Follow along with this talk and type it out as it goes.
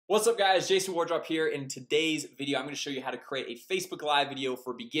What's up guys, Jason Wardrop here. In today's video I'm going to show you how to create a Facebook Live video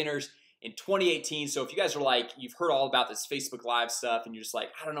for beginners in 2018. So if you guys are like, you've heard all about this Facebook Live stuff and you're just like,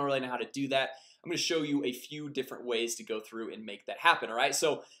 I don't really know how to do that, I'm going to show you a few different ways to go through and make that happen. All right,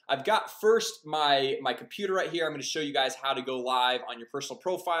 so I've got first my computer right here. I'm going to show you guys how to go live on your personal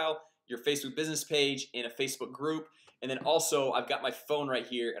profile, your Facebook business page, in a Facebook group. And then also I've got my phone right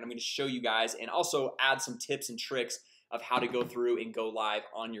here and I'm going to show you guys and also add some tips and tricks of how to go through and go live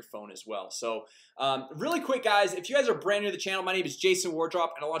on your phone as well. So really quick guys, if you guys are brand new to the channel, my name is Jason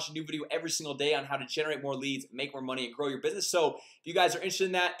Wardrop and I launch a new video every single day on how to generate more leads, make more money, and grow your business. So if you guys are interested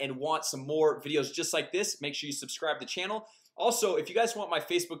in that and want some more videos just like this, make sure you subscribe to the channel. Also, if you guys want my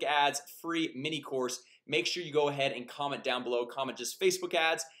Facebook ads free mini course, make sure you go ahead and comment down below, comment just Facebook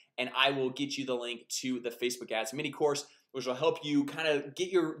ads, and I will get you the link to the Facebook ads mini course, which will help you kind of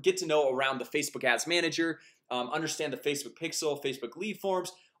get to know around the Facebook ads manager, understand the Facebook pixel, Facebook lead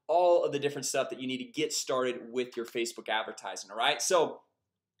forms, all of the different stuff that you need to get started with your Facebook advertising. All right, so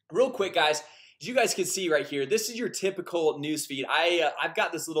real quick guys, as you guys can see right here, this is your typical newsfeed. I've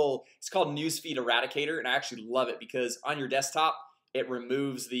got this little, it's called newsfeed eradicator, and I actually love it because on your desktop it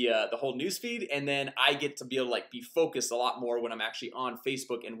removes the whole newsfeed, and then I get to be able to like be focused a lot more when I'm actually on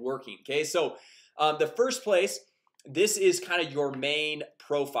Facebook and working. Okay, so the first place, this is kind of your main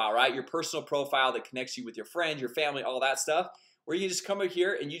profile, right? Your personal profile that connects you with your friends, your family, all that stuff, where you just come over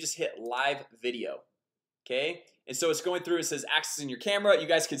here and you just hit live video. Okay, and so it's going through, it says accessing your camera. You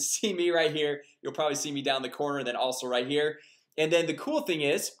guys can see me right here. You'll probably see me down the corner, and then also right here. And then the cool thing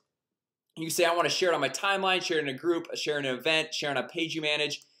is, you say I want to share it on my timeline, share it in a group, share it in an event, share it on a page you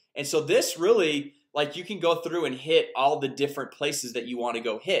manage. And so this really, like, you can go through and hit all the different places that you want to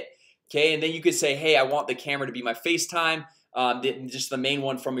go hit. Okay, and then you could say, hey, I want the camera to be my FaceTime, just the main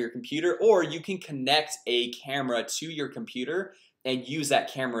one from your computer, or you can connect a camera to your computer and use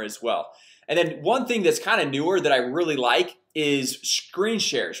that camera as well. And then one thing that's kind of newer that I really like is screen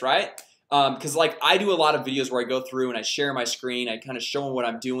shares, right? Because like I do a lot of videos where I go through and I share my screen, I kind of show them what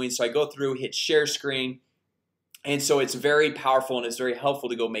I'm doing. So I go through, hit share screen, and so it's very powerful and it's very helpful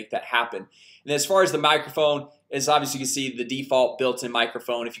to go make that happen. And as far as the microphone, is obviously you can see the default built-in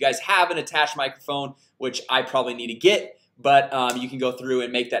microphone. If you guys have an attached microphone, which I probably need to get, but you can go through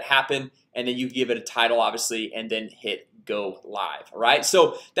and make that happen, and then you give it a title obviously, and then hit go live. All right,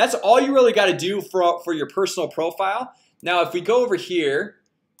 so that's all you really got to do for your personal profile. Now if we go over here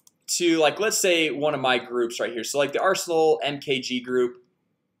to, like, let's say one of my groups right here, so like the Arsenal MKG group,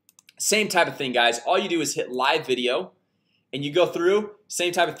 same type of thing guys. All you do is hit live video and you go through,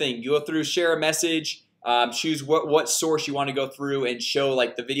 same type of thing. You go through, share a message, choose what source you want to go through and show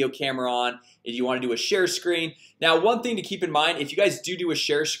like the video camera on. If you want to do a share screen. Now one thing to keep in mind, if you guys do a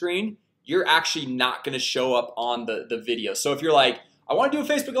share screen, you're actually not going to show up on the video. So if you're like, I want to do a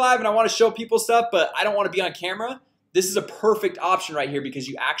Facebook Live and I want to show people stuff, but I don't want to be on camera, this is a perfect option right here because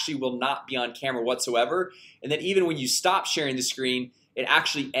you actually will not be on camera whatsoever. And then even when you stop sharing the screen, it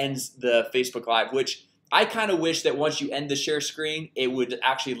actually ends the Facebook Live, which I kind of wish that once you end the share screen, it would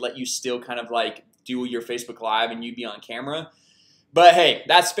actually let you still kind of like do your Facebook Live and you'd be on camera. But hey,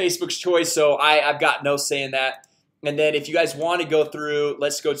 that's Facebook's choice, so I've got no say in that. And then if you guys want to go through,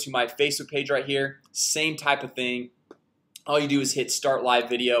 let's go to my Facebook page right here. Same type of thing. All you do is hit start live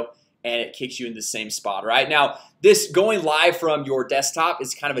video and it kicks you in the same spot. Right now, this going live from your desktop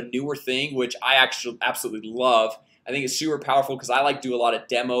is kind of a newer thing, which I actually absolutely love. I think it's super powerful because I like to do a lot of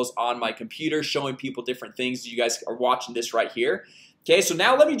demos on my computer, showing people different things. You guys are watching this right here. Okay, so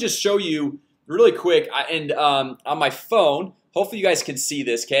now let me just show you really quick and on my phone. Hopefully you guys can see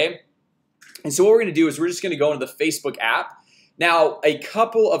this. Okay, and so what we're gonna do is we're just gonna go into the Facebook app. Now a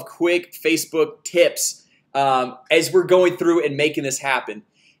couple of quick Facebook tips as we're going through and making this happen.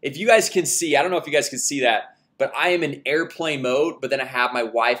 If you guys can see, I don't know if you guys can see that, but I am in airplane mode, but then I have my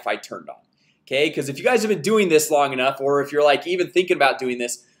Wi-Fi turned on. Okay, because if you guys have been doing this long enough, or if you're like even thinking about doing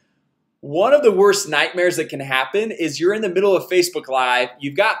this, one of the worst nightmares that can happen is you're in the middle of Facebook Live,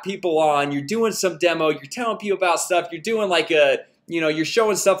 you've got people on, you're doing some demo, you're telling people about stuff, you're doing like a, you're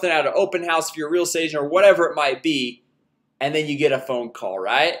showing something at an open house if you're a real estate agent or whatever it might be, and then you get a phone call,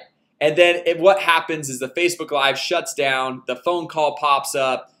 right? And then what happens is the Facebook Live shuts down, the phone call pops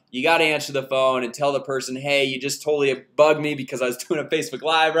up, you got to answer the phone and tell the person, hey, you just totally bugged me because I was doing a Facebook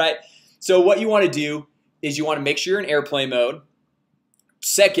Live, right? So what you want to do is you want to make sure you're in airplane mode.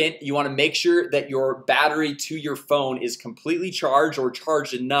 Second, you want to make sure that your battery to your phone is completely charged or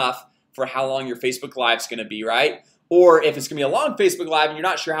charged enough for how long your Facebook Live is going to be, right? Or if it's going to be a long Facebook Live and you're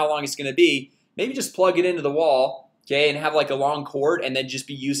not sure how long it's going to be, maybe just plug it into the wall, okay, and have like a long cord and then just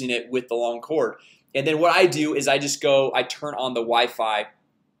be using it with the long cord. And then what I do is I just go, I turn on the Wi-Fi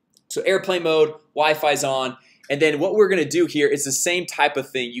So airplane mode, Wi-Fi's on. And then what we're gonna do here is the same type of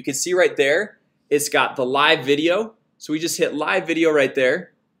thing. You can see right there, it's got the live video. So we just hit live video right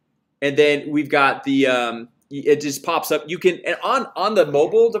there. And then we've got the, it just pops up. You can, and on the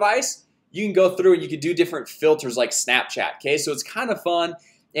mobile device, you can go through and you can do different filters like Snapchat. Okay, so it's kind of fun.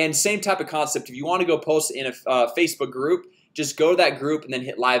 And same type of concept. If you want to go post in a Facebook group, just go to that group and then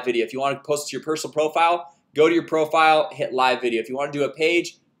hit live video. If you want to post to your personal profile, go to your profile, hit live video. If you want to do a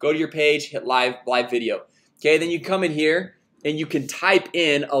page, go to your page, hit live video. Okay, then you come in here and you can type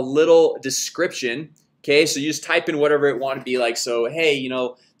in a little description. Okay, so you just type in whatever it want to be like. So hey, you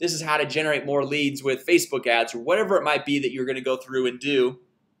know, this is how to generate more leads with Facebook ads, or whatever it might be that you're going to go through and do.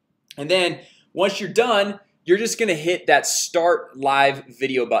 And then once you're done, you're just gonna hit that start live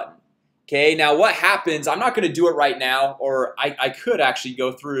video button. Okay, now what happens, I'm not gonna do it right now, or I could actually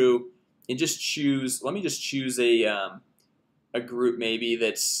go through and just choose, let me just choose a group maybe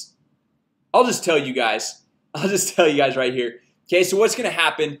that's, I'll just tell you guys right here. Okay, so what's gonna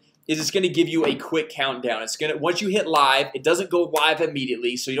happen is it's gonna give you a quick countdown. It's gonna, once you hit live, it doesn't go live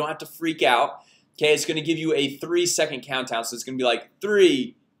immediately, so you don't have to freak out. Okay, it's gonna give you a 3-second countdown. So it's gonna be like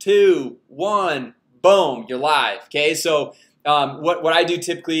 3, 2, 1, boom, you're live. Okay, so what I do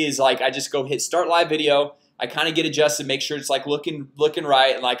typically is like I just go hit start live video. I kind of get adjusted, make sure it's like looking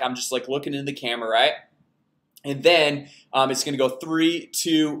right, and like I'm just like looking into the camera, right? And then it's gonna go 3,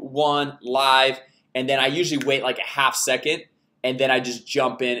 2, 1 live, and then I usually wait like a half second, and then I just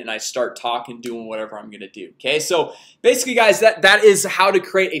jump in and I start talking, doing whatever I'm gonna do. Okay, so basically guys, that is how to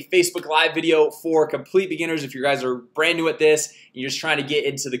create a Facebook live video for complete beginners. If you guys are brand new at this and you're just trying to get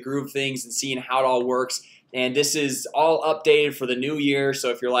into the groove of things and seeing how it all works, and this is all updated for the new year. So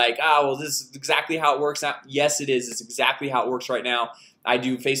if you're like, oh well, this is exactly how it works now, yes it is. It's exactly how it works right now. I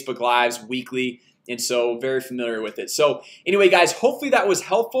do Facebook lives weekly, and so very familiar with it. So anyway guys, hopefully that was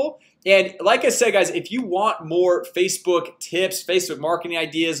helpful. And like I said guys, if you want more Facebook tips, Facebook marketing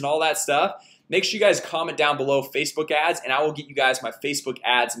ideas and all that stuff, make sure you guys comment down below Facebook ads, and I will get you guys my Facebook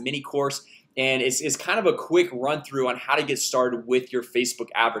ads mini course. And it's kind of a quick run through on how to get started with your Facebook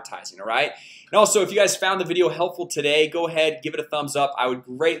advertising. All right, and also if you guys found the video helpful today, go ahead, give it a thumbs up. I would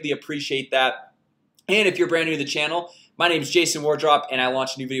greatly appreciate that. And if you're brand new to the channel, my name is Jason Wardrop, and I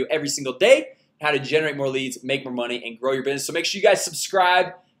launch a new video every single day, how to generate more leads, make more money, and grow your business. So make sure you guys subscribe,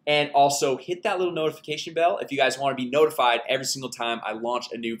 and also hit that little notification bell if you guys want to be notified every single time I launch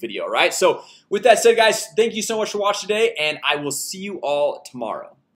a new video. All right, so with that said guys, thank you so much for watching today, and I will see you all tomorrow.